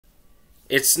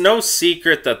it's no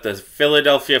secret that the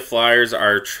Philadelphia Flyers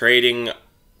are trading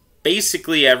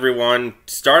basically everyone,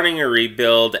 starting a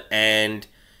rebuild, and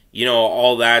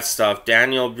all that stuff.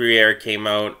 Daniel Briere came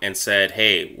out and said,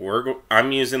 "Hey,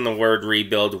 I'm using the word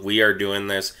rebuild. We are doing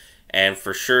this." And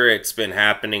for sure, it's been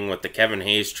happening with the Kevin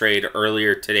Hayes trade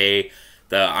earlier today,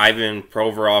 the Ivan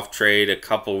Provorov trade a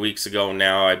couple weeks ago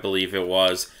now, I believe it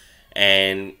was.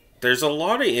 And there's a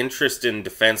lot of interest in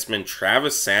defenseman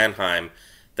Travis Sanheim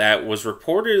that was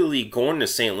reportedly going to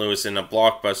St. Louis in a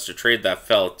blockbuster trade that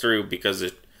fell through because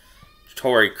of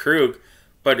Torrey Krug.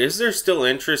 But is there still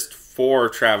interest for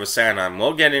Travis Sanheim?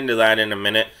 We'll get into that in a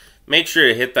minute. Make sure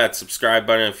to hit that subscribe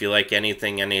button if you like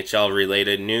anything NHL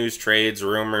related. News, trades,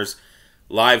 rumors,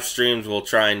 live streams. We'll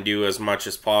try and do as much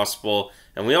as possible.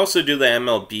 And we also do the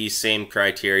MLB, same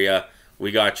criteria.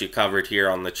 We got you covered here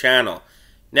on the channel.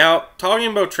 Now,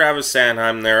 talking about Travis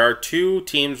Sanheim, there are two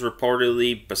teams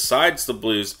reportedly, besides the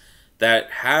Blues, that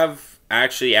have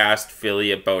actually asked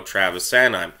Philly about Travis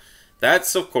Sanheim.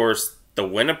 That's, of course, the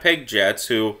Winnipeg Jets,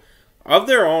 who, of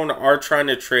their own, are trying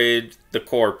to trade the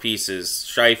core pieces.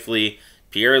 Scheifele,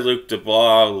 Pierre-Luc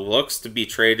Dubois looks to be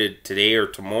traded today or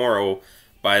tomorrow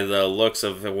by the looks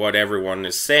of what everyone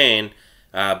is saying.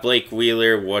 Blake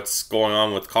Wheeler, what's going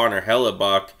on with Connor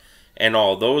Hellebuck, and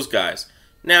all those guys.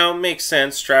 Now, it makes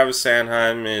sense. Travis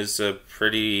Sanheim is a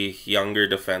pretty younger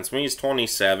defenseman. He's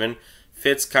 27.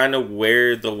 Fits kind of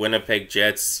where the Winnipeg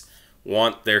Jets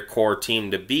want their core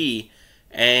team to be,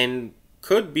 and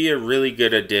could be a really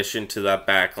good addition to that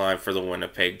back line for the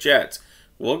Winnipeg Jets.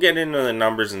 We'll get into the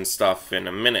numbers and stuff in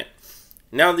a minute.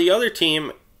 Now, the other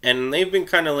team, and they've been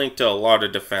kind of linked to a lot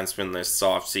of defensemen this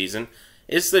offseason,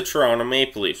 is the Toronto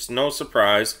Maple Leafs. No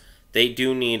surprise, they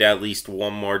do need at least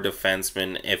one more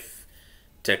defenseman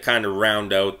to kind of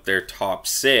round out their top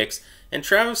six, and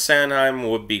Travis Sanheim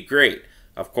would be great.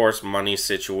 Of course, money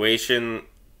situation,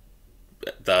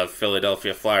 the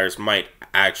Philadelphia Flyers might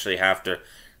actually have to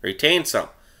retain some,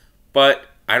 but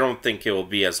I don't think it will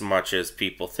be as much as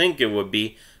people think it would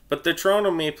be. But the Toronto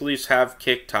Maple Leafs have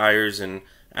kicked tires and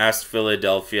asked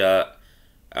Philadelphia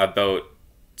about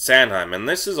Sanheim, and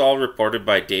this is all reported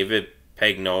by David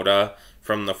Pagnotta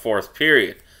from the fourth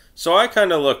period. So I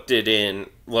kind of looked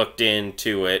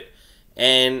into it,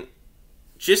 and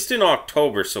just in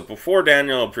October, so before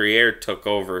Daniel Briere took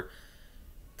over,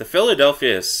 the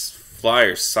Philadelphia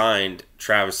Flyers signed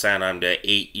Travis Sanheim to an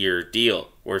 8-year deal,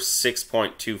 worth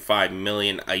 $6.25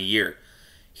 million a year.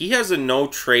 He has a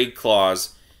no-trade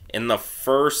clause in the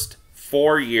first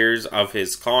 4 years of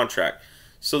his contract.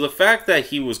 So the fact that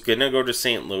he was going to go to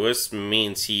St. Louis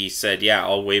means he said, yeah,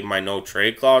 I'll waive my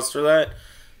no-trade clause for that.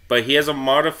 But he has a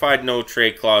modified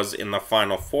no-trade clause in the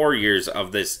final 4 years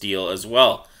of this deal as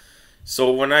well.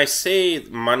 So when I say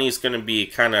money's going to be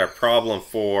kind of a problem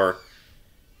for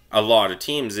a lot of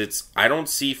teams, I don't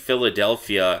see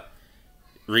Philadelphia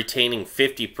retaining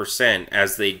 50%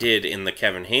 as they did in the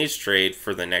Kevin Hayes trade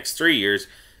for the next 3 years,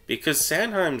 because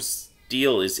Sanheim's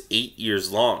deal is 8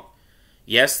 years long.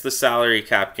 Yes, the salary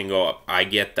cap can go up. I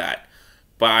get that.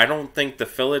 But I don't think the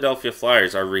Philadelphia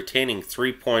Flyers are retaining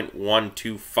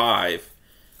 $3.125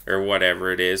 or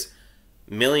whatever it is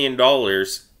 $1 million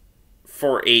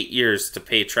for 8 years to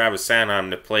pay Travis Sanheim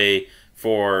to play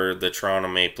for the Toronto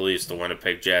Maple Leafs, the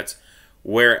Winnipeg Jets,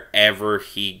 wherever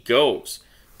he goes.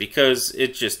 Because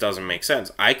it just doesn't make sense.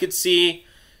 I could see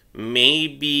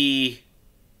maybe,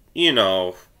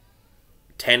 10%,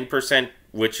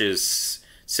 which is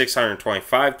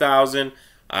 $625,000.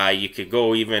 You could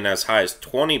go even as high as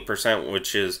 20%,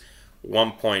 which is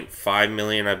 $1.5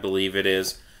 million, I believe it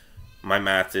is. My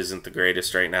math isn't the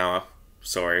greatest right now,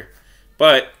 sorry.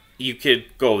 But you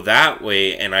could go that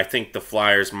way, and I think the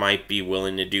Flyers might be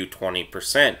willing to do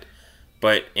 20%.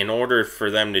 But in order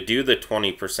for them to do the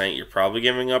 20%, you're probably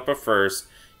giving up a first.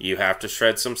 You have to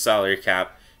shred some salary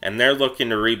cap, and they're looking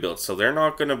to rebuild. So they're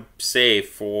not going to say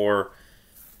from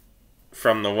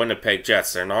the Winnipeg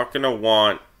Jets, they're not going to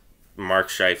want Mark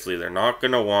Scheifele. They're not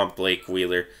going to want Blake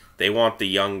Wheeler. They want the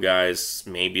young guys,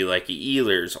 maybe like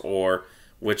Ehlers,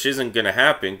 which isn't going to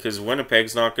happen because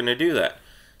Winnipeg's not going to do that.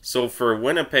 So for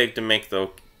Winnipeg to make the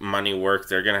money work,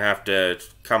 they're going to have to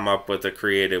come up with a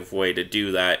creative way to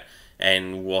do that,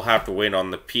 and we'll have to wait on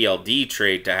the PLD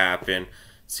trade to happen.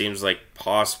 Seems like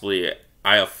possibly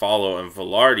Iafallo and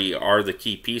Velarde are the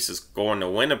key pieces going to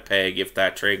Winnipeg if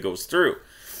that trade goes through.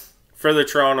 For the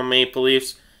Toronto Maple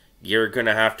Leafs, you're going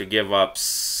to have to give up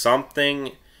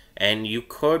something, and you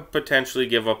could potentially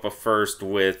give up a first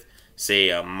with, say,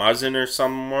 a Muzzin or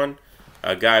someone,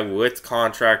 a guy with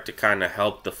contract to kind of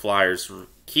help the Flyers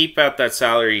keep at that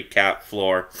salary cap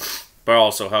floor, but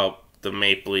also help the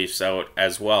Maple Leafs out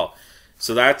as well.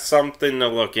 So that's something to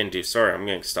look into. Sorry, I'm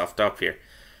getting stuffed up here.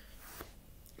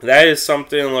 That is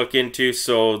something to look into.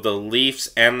 So the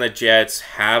Leafs and the Jets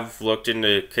have looked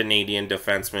into Canadian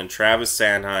defenseman Travis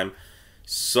Sanheim.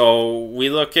 So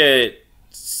we look at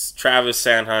Travis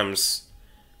Sanheim's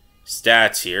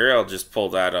stats here. I'll just pull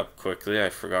that up quickly. I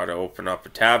forgot to open up a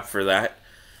tab for that.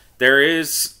 There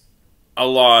is a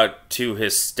lot to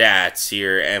his stats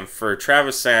here, and for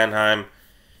Travis Sanheim,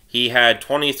 he had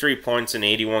 23 points in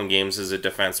 81 games as a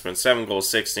defenseman, 7 goals,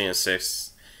 16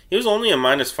 assists. He was only a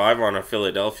 -5 on a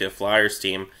Philadelphia Flyers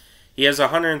team. He has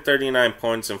 139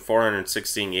 points in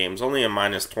 416 games, only a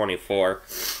 -24.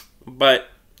 But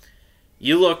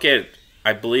you look at,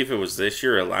 I believe it was this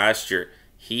year or last year,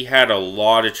 he had a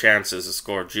lot of chances to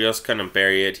score, just couldn't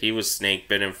bury it. He was snake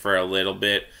bitten for a little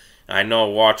bit. I know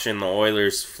watching the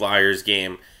Oilers-Flyers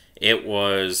game, it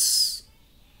was,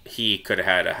 he could have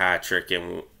had a hat trick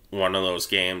in one of those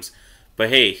games. But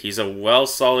hey, he's a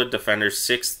solid defender,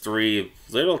 6'3",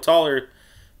 little taller,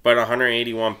 but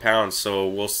 181 pounds.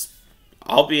 So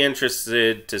I'll be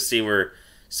interested to see where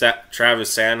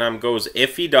Travis Sanheim goes.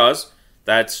 If he does,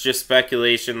 that's just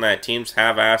speculation that teams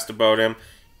have asked about him.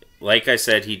 Like I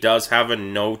said, he does have a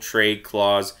no-trade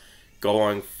clause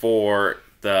going for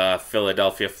the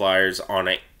Philadelphia Flyers on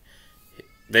it.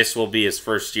 This will be his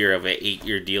first year of an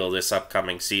 8-year deal this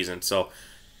upcoming season. So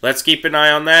let's keep an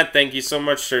eye on that. Thank you so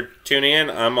much for tuning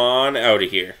in. I'm on out of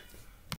here.